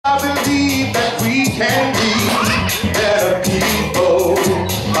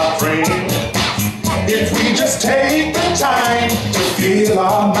feel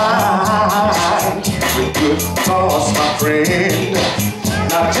our mind with good cause, my friend.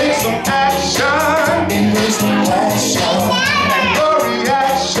 Now take some action, embrace the passion, and your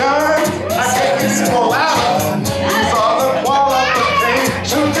reaction. I can't get it all out. These are the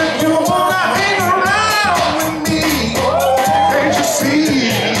qualifications if you wanna hang around with me. Can't you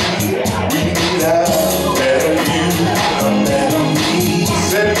see? We need a better you, a better me.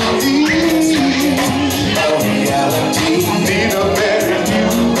 Said we need a reality. Need a better you,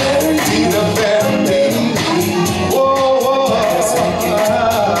 need a better me. Whoa, whoa,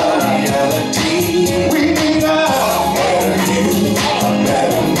 a reality. We need a better you, a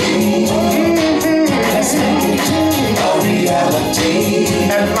better me. A reality.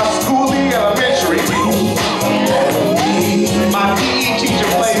 At my school in elementary, my PE teacher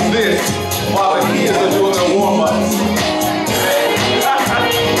plays this while the kids are doing their warm-ups.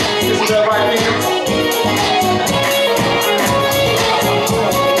 Isn't that right, nigga?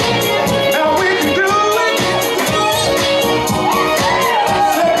 Now we can do it.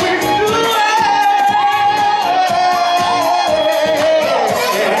 Said we can do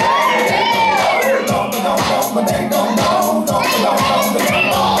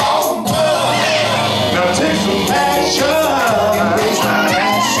Now take some passion. Embrace the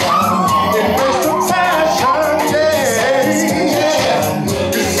passion. Embrace the passion,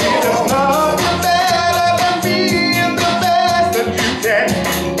 yeah. You see, there's nothing better than being the best that you can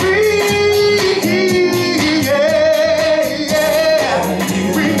be,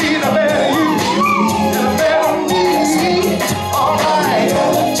 yeah. We need a better you and a better me. All right,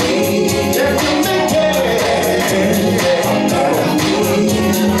 if you make it, a better me.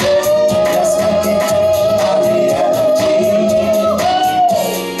 Let's make it a reality.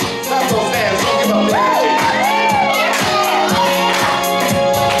 Clap those hands, don't give up that.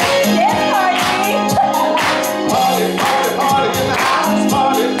 Party, party, party in the house.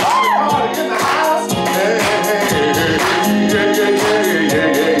 Party, party, party in the house. Hey, hey, hey, hey, yeah, yeah, yeah,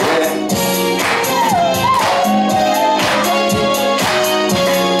 yeah, yeah, yeah.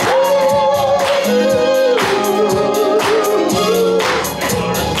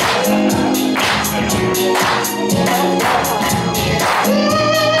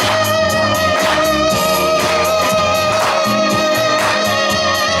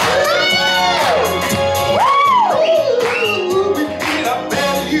 We need a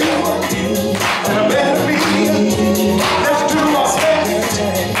better you and a better me. Let's do our best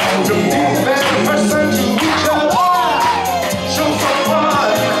to be a better person to each other. Show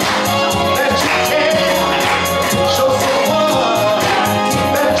someone that you care. Show someone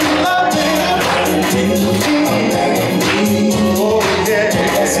that you love them. Oh yeah.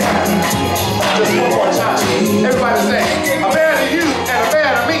 Just one more time.